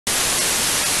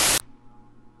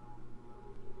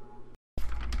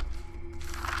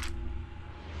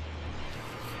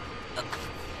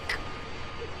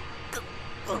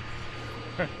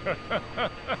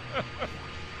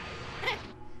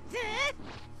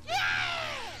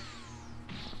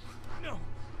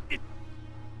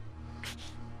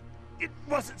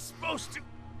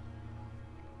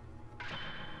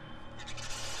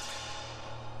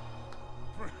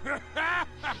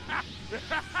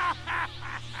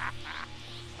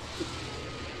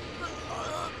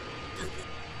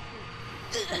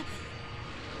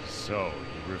So,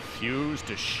 you refuse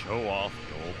to show off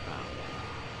your power.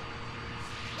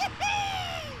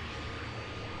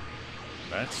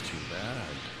 That's too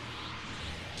bad.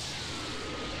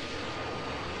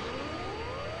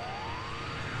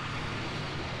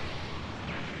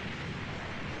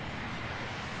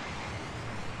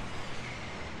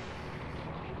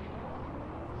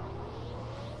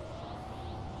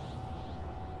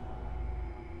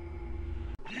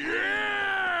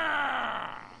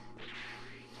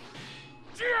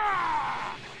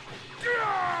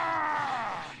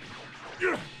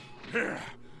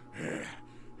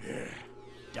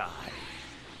 Die.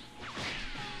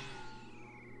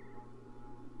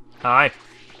 Hi.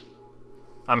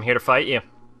 I'm here to fight you.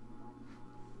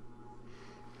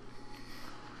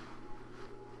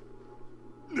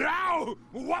 Now,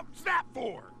 what's that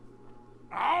for?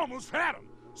 I almost had him.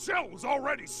 Cell was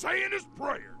already saying his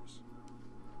prayers.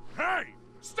 Hey,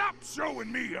 stop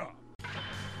showing me up.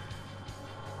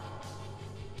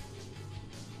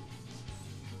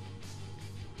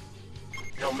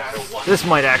 No matter what, This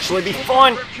might actually be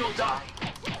fun. you'll die.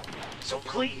 So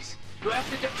please, you have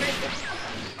to defend us.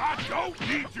 I don't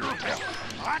need your help.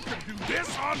 I can do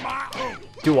this on my own.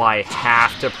 Do I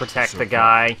have to protect the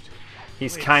guy?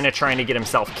 He's kind of trying to get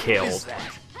himself killed.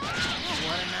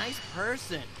 What a nice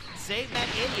person. Save that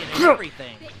idiot and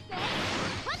everything.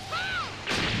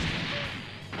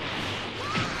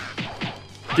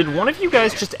 Did one of you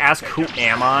guys just ask who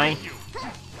am I?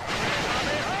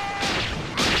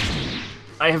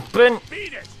 I have been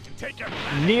Beat it and take your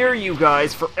near you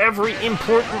guys for every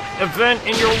important event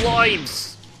in your lives.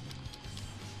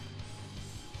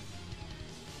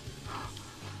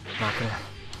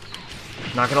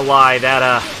 Not gonna lie, that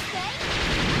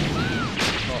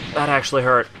actually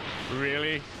hurt.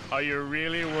 Really? Are you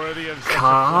really worthy of such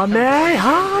Kamehameha!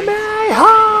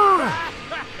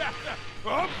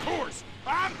 Of course,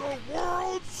 I'm the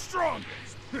world's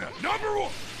strongest. Number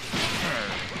one.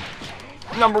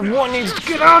 Number one needs to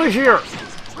get out of here.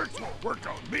 Tricks won't work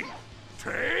on me.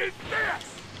 Take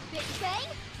this. Big Bang?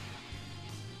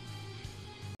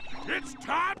 It's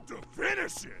time to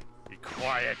finish it. Be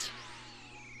quiet.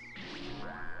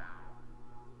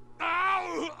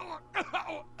 Ow.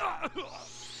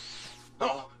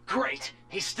 Oh, great.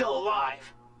 He's still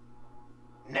alive.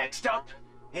 Next up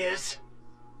is...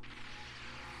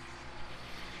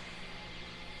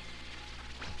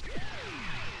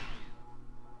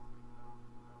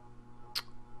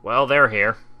 Well, they're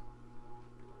here.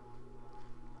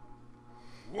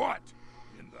 What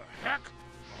in the heck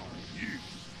are you?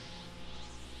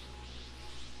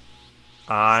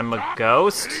 I'm a Stop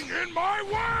ghost. getting in my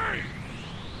way!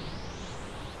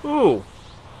 Ooh.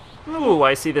 Ooh,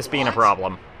 I see this being a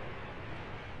problem.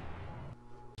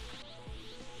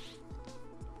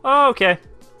 Okay.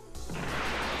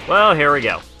 Well, here we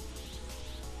go.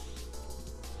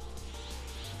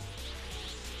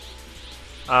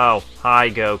 Oh, hi,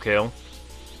 Goku.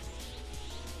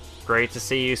 Great to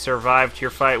see you survived your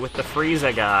fight with the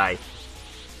Frieza guy.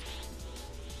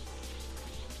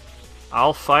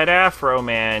 I'll fight Afro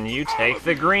Man, you take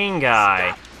the green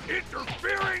guy. Stop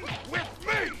interfering with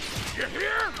me! You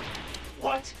hear?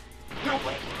 What? No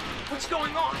way. What's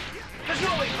going on? There's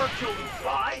no way Hercule will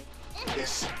fly.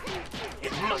 This...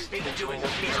 It must be the doing of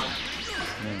Mira.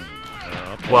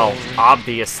 Well,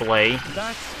 obviously.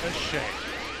 That's a shame.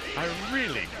 I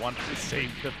really want to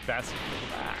save the best for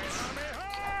last.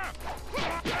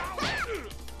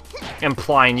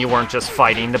 Implying you weren't just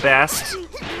fighting the best.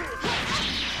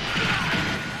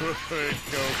 Good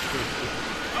Goku.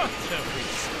 Utterly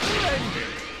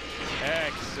splendid.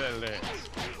 Excellent.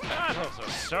 Battles are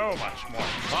so much more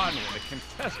fun when the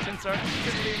contestants are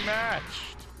evenly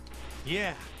matched.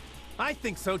 Yeah, I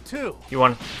think so too. You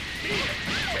want... Beat it!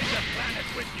 Take the planet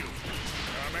with you!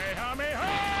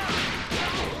 Kamehameha!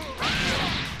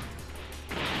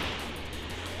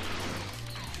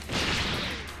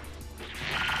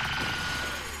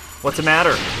 What's the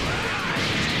matter?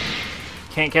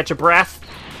 Can't catch a breath?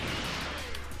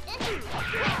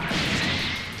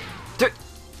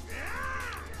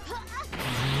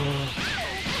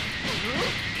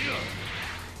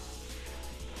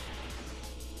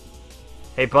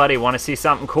 Hey buddy, want to see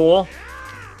something cool?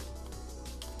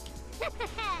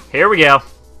 Here we go.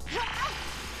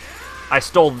 I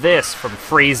stole this from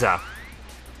Frieza.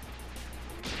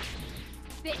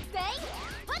 Big Bang?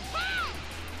 Attack!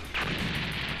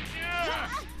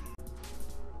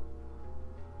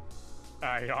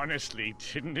 I honestly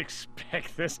didn't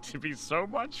expect this to be so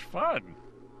much fun.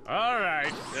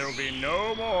 Alright, there'll be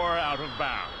no more out of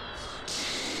bounds.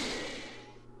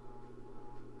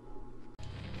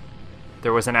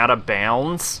 There was an out of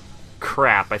bounds?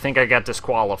 Crap, I think I got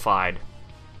disqualified.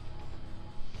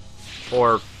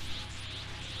 Or...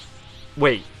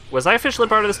 Wait, was I officially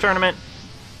part of this tournament?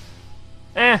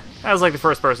 I was like the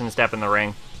first person to step in the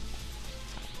ring.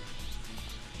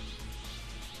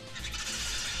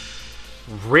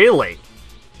 Really?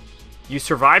 You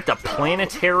survived a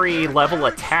planetary level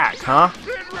attack, huh?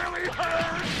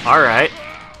 Alright.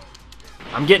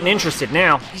 I'm getting interested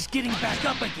now. He's getting back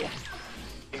up again.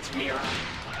 It's Mira.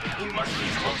 He must be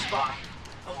close by.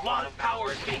 A lot of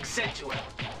power is being sent to him.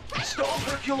 Stall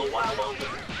Hercule a while longer,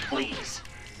 please.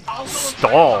 I'll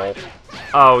Stall?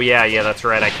 Oh, yeah, that's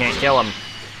right. I can't kill him.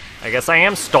 I guess I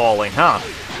am stalling, huh?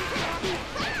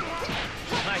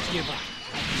 I give up.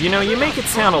 You know, you make it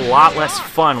sound a lot less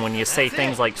fun when you say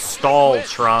things like stall,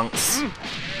 Trunks.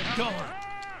 Go on.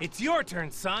 It's your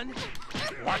turn, son.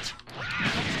 What?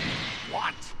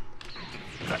 What?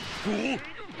 That fool?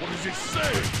 What does he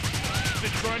say? Is he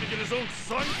trying to get his own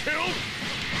son killed?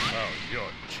 Oh, you're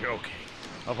joking.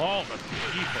 Of all the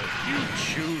people you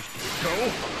choose to go,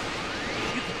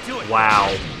 You can do it.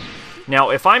 Wow. Now,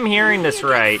 if I'm hearing this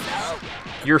right,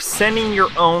 you're sending your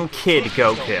own kid,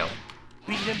 Goku.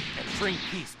 Beat him and bring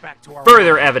peace back to our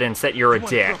Further world. evidence that you're a You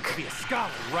want Brooke dick. to be a scholar,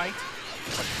 right?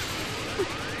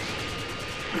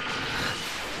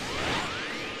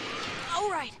 All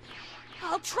right,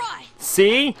 I'll try.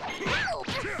 See?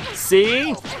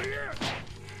 See?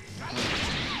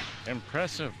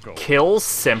 impressive goal. Kills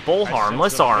simple,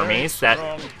 harmless armies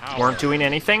that weren't doing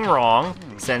anything wrong.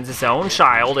 Sends his own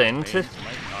child in to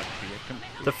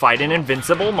fight an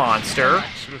invincible monster.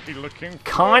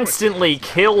 Constantly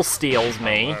kill steals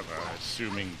me. However,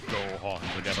 assuming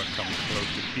Gohan would ever come close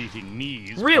to beating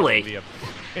knees. Really? probably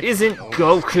a- Isn't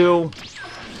Goku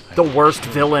the worst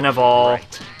villain of all?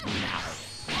 Right now.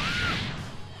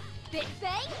 Big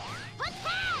Bang,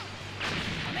 attack!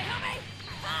 Kamehameha!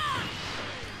 Ah!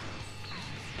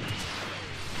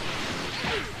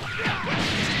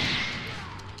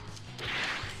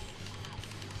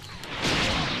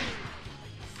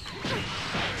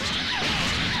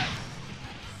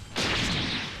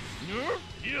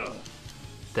 Yeah.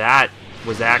 That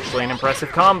was actually an impressive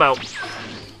combo.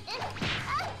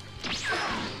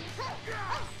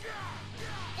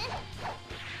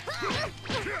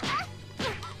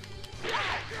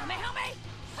 Kamehameha!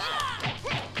 Ah!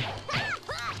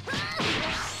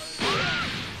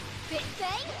 Big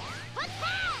Bang,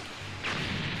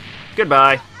 attack!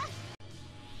 Goodbye.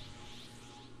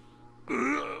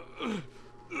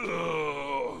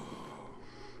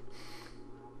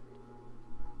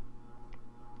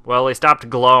 Well, he stopped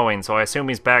glowing, so I assume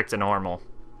he's back to normal.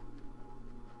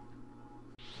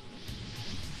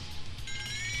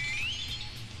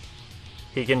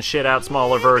 He can shit out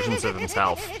smaller versions of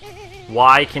himself.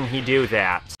 Why can he do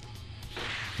that?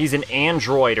 He's an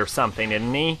android or something,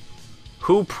 isn't he?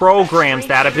 Who programs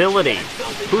that ability?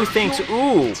 Who thinks,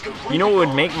 ooh, you know what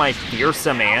would make my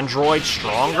fearsome android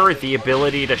stronger? The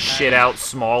ability to shit out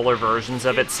smaller versions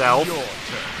of itself?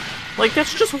 Like,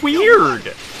 that's just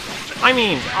weird. I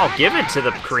mean, I'll give it to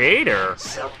the creator.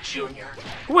 Cell Jr.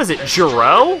 Who was it,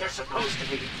 Jiro? They're supposed to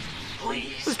be.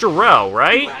 Please. It was Jiro, You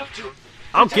right? have to.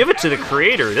 I'll give it to the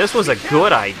creator. This was a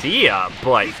good idea,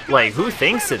 but, like, who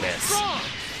thinks of this?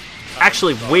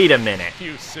 Actually, wait a minute.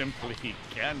 You simply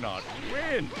cannot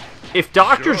win. If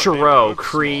Dr. Sure, they Jiro look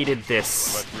created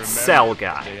this But remember, Cell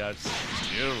guy, they are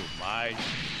still my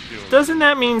children. doesn't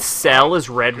that mean Cell is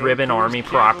Red Ribbon Goku's Army kid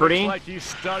property? looks like he's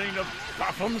starting to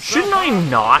buff himself Shouldn't I up.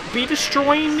 not be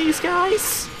destroying these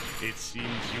guys? It seems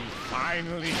you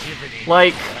finally given in.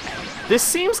 Like, this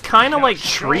seems kind of like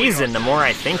treason the more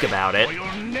I think about it. Or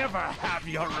you'll never have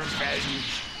your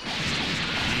revenge.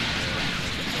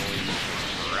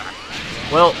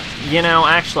 Well, you know,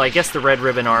 actually, I guess the Red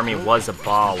Ribbon Army was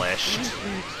abolished.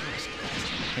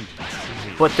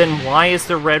 But then why is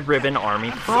the Red Ribbon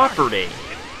Army property?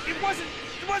 It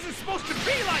wasn't supposed to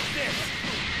be like this.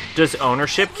 Does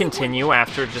ownership continue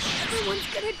after Everyone's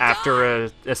gonna after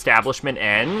a establishment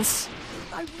ends?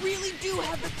 I really do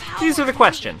have the power. These are the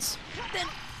questions. Then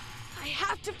I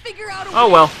have to figure out a Oh,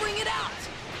 way well. to bring it out.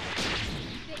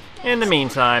 In the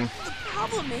meantime, The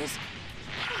problem is,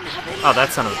 I don't have any oh, that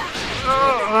son of idea.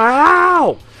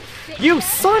 Ow! You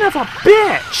son of a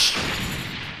bitch!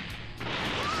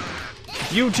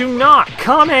 You do not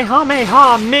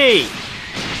Kamehameha me!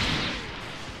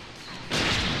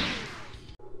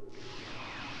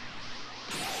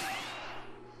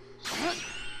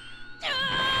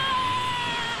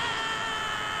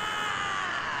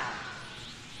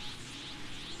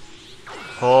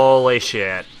 Holy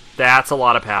shit. That's a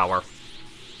lot of power.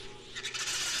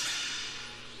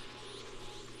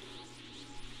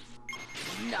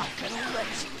 Not gonna let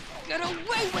you get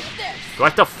away with this! Do I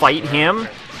have to fight him?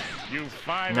 You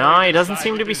finally No, he doesn't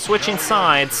seem to be decided switching show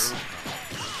sides.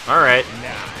 Alright,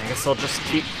 I guess I'll just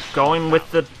keep going with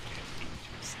the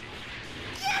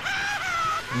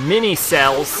mini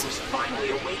cells. Who's finally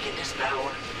awakened his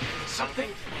power. Something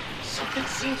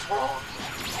seems wrong.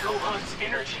 Gohan's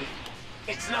energy.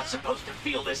 It's not supposed to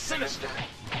feel this sinister.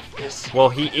 This. Well,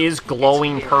 he is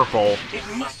glowing purple. It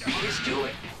must be his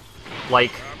doing.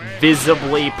 Like,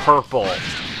 visibly purple.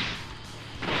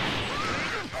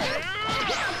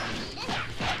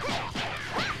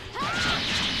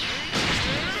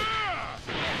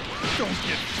 Don't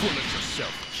get full of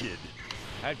yourself, kid.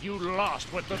 Have you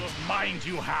lost what little mind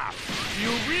you have? Do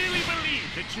you really believe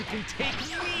that you can take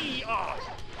me on?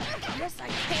 Yes, I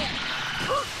can.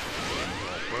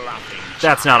 Bluffing.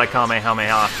 That's not a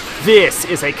Kamehameha. This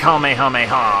is a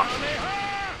Kamehameha.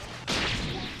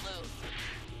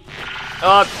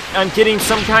 I'm getting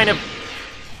some kind of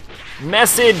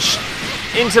message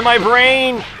into my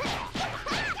brain.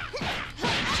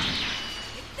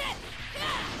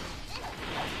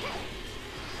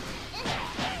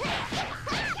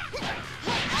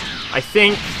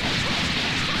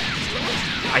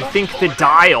 I think the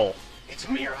dial. It's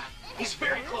Mira. He's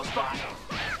very close by.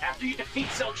 After you defeat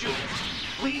Cell Jr.,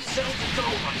 leave Cell to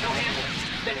Gohan, no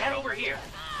handle. Then head over here.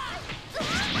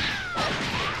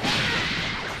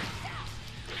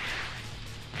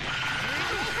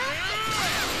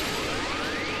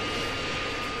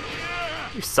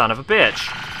 You son of a bitch.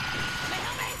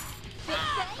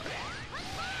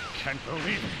 Can't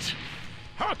believe it.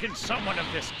 How can someone of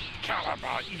this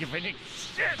caliber even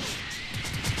exist?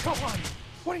 Come on!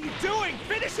 What are you doing?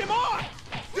 Finish him off!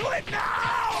 Do it now!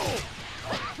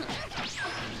 I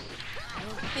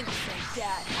don't think so,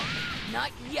 Dad.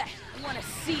 Not yet. I want to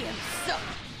see him suck.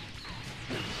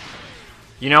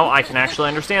 You know, I can actually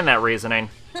understand that reasoning.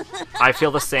 I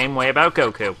feel the same way about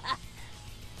Goku.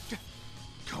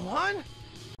 Go on?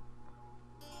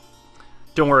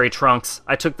 Don't worry, Trunks.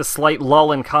 I took the slight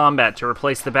lull in combat to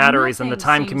replace the batteries in the Nothing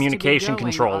time seems to be communication going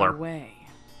controller. our way.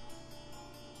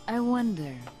 I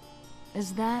wonder,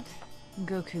 is that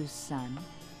Goku's son?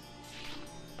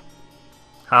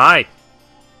 Hi.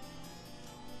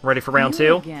 Ready for round You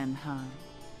two? again, huh?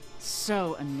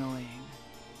 So annoying.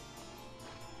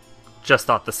 Just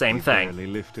thought the same He thing. barely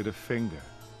lifted a finger,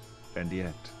 and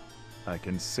yet I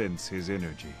can sense his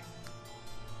energy.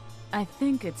 I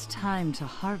think it's time to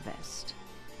harvest.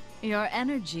 Your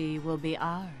energy will be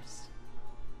ours.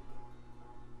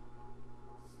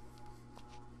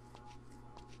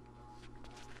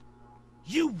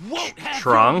 You won't have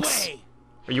Trunks? your way!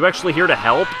 Are you actually here to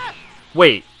help?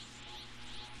 Wait.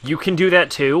 You can do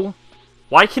that too?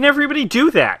 Why can everybody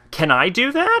do that? Can I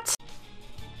do that?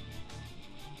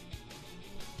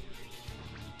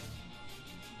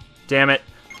 Damn it.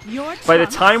 By the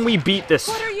time we beat this...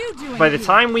 What are you doing By the here?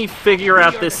 time we figure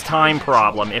out this time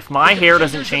problem, if my hair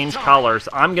doesn't change colors,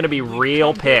 I'm gonna be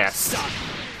real pissed.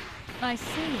 I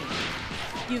see.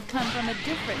 You've come from a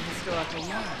different historical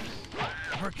line.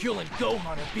 Hercule and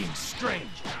Gohan are being strange,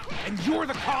 and you're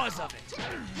the cause of it.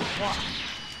 Why?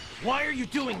 Why are you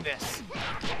doing this?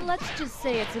 Let's just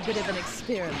say it's a bit of an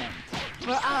experiment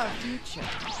for our future.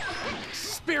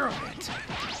 Experiment?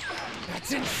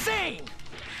 That's insane!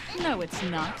 No, it's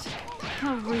not.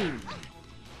 How rude.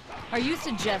 Are you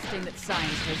suggesting that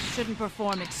scientists shouldn't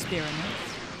perform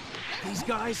experiments? These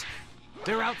guys,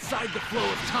 they're outside the flow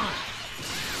of time.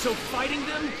 So fighting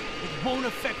them, it won't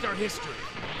affect our history.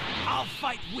 I'll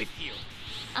fight with you.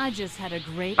 I just had a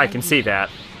great I can idea. see that.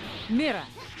 Mira,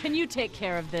 can you take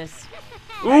care of this?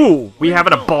 Ooh, we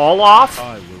having a ball off?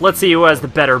 Let's see who has the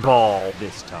better ball.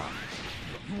 This time.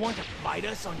 You want to fight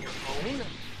us on your own?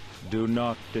 Do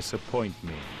not disappoint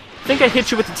me. I think I hit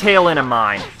you with the tail end of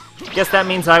mine. Guess that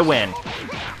means I win.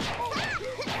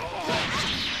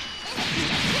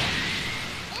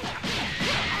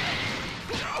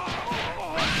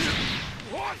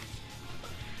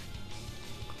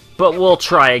 But we'll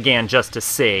try again just to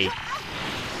see.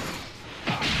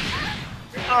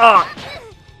 Ugh.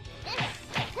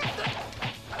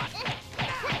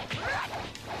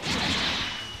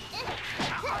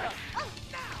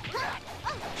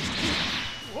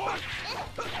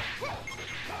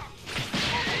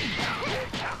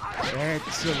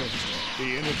 Excellent.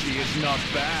 The energy is not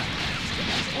bad.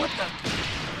 What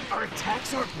the? Our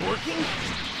attacks aren't working?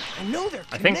 I know they're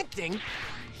I think- connecting.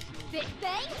 Big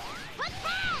Bang?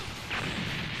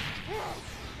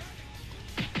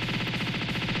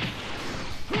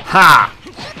 Ha!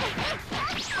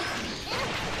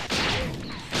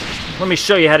 Let me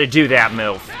show you how to do that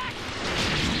move.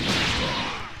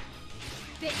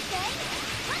 Big Bang?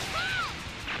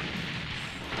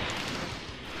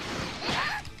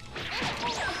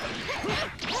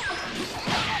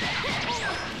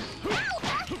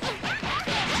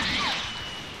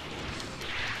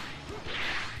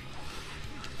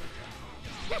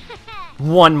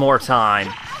 One more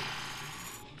time.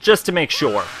 Just to make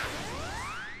sure.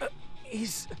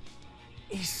 He's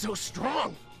so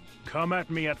strong. Come at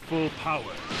me at full power.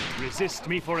 Resist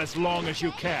me for as long as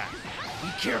you can. Be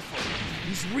careful.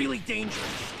 He's really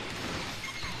dangerous.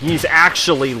 He's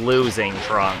actually losing,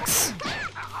 Trunks.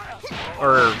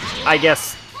 Or, I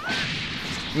guess,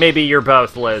 maybe you're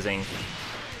both losing.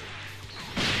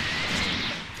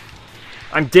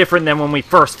 I'm different than when we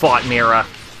first fought Mira.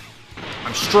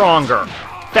 I'm stronger,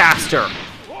 faster,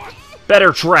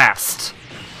 better dressed.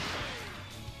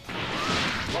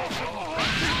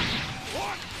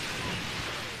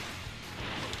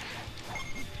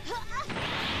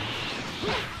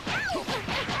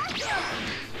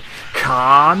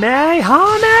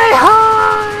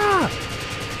 Kamehameha!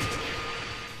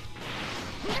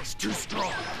 He's too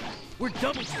strong. We're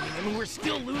double teaming him and we're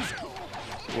still losing.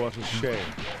 What a shame.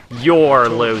 You're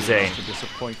Told you losing. not to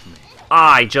disappoint me.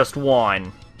 I just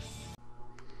won.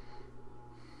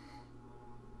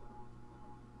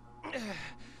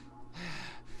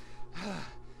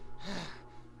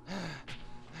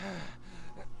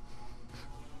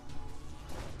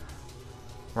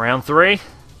 Round 3?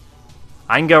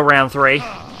 I can go round 3.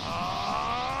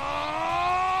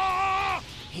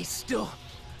 He's still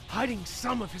hiding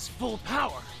some of his full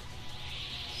power.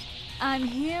 I'm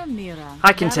here, Mira.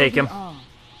 I can That'll take be him. all.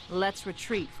 Let's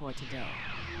retreat for today.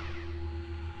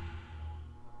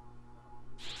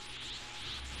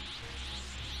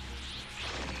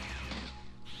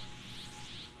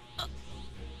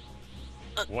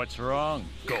 What's wrong,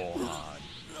 Gohan?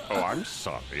 Oh, I'm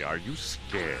sorry. Are you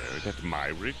scared at my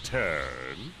return?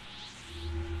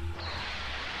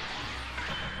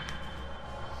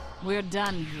 We're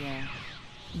done here.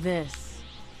 This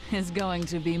is going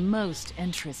to be most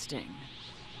interesting.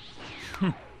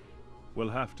 We'll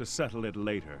have to settle it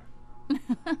later.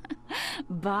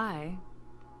 Bye.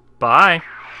 Bye.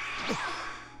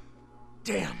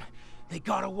 Damn, they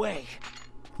got away.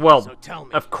 Well, So tell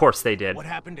me, of course they did. what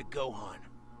happened to Gohan?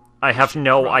 I have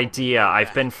no probably idea. go I've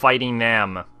back. been fighting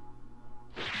them.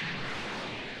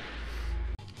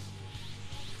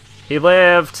 He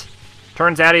lived.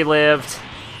 Turns out he lived.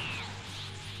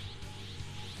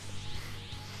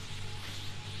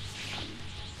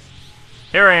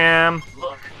 Here I am.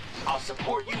 Look, I'll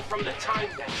support you from the time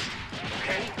nest,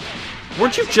 okay?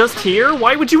 Weren't you just here?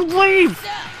 Why would you leave?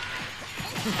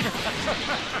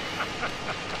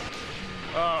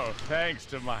 Oh, thanks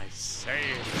to my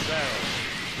Saiyan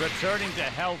self, returning to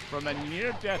health from a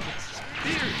near-death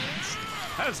experience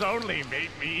has only made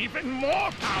me even more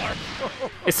powerful.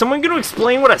 Is someone going to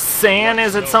explain what a Saiyan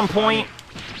is at some point?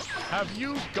 Have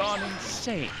you gone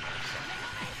insane?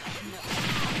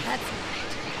 That's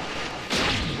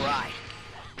right.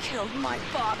 Killed my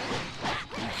father.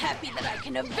 I'm happy that I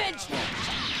can avenge him.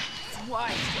 That's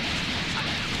why.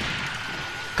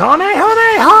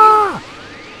 Kamehameha!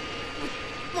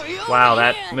 My own Wow,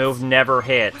 that hands. move never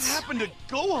hit. What happened to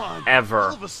Gohan? Ever.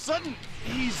 All of a sudden,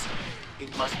 he's...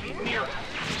 It must be Mira.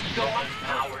 Gohan's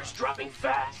power's dropping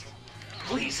fast.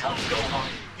 Please help Gohan.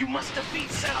 You must defeat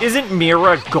Cell. Isn't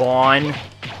Mira gone?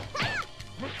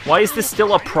 Why is this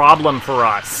still a problem for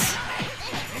us?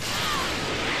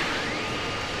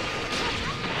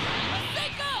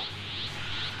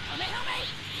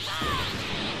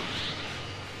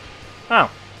 Oh.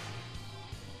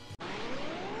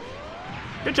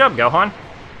 Good job, Gohan.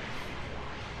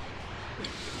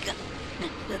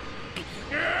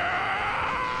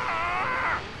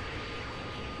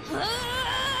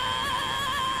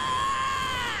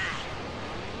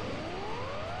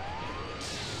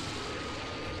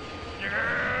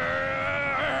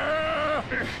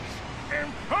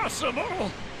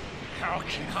 Impossible! How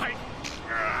can I...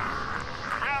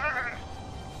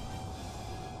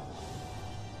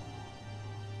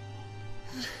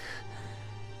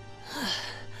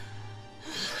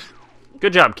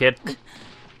 Good job, kid.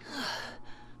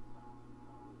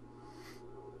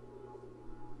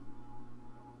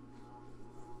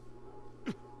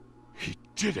 He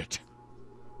did it.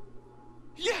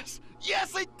 Yes!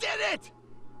 Yes, I did it!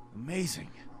 Amazing.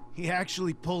 He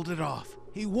actually pulled it off.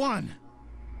 He won.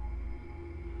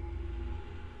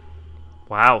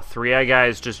 Wow, 3-Eye Guy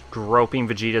is just groping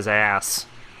Vegeta's ass.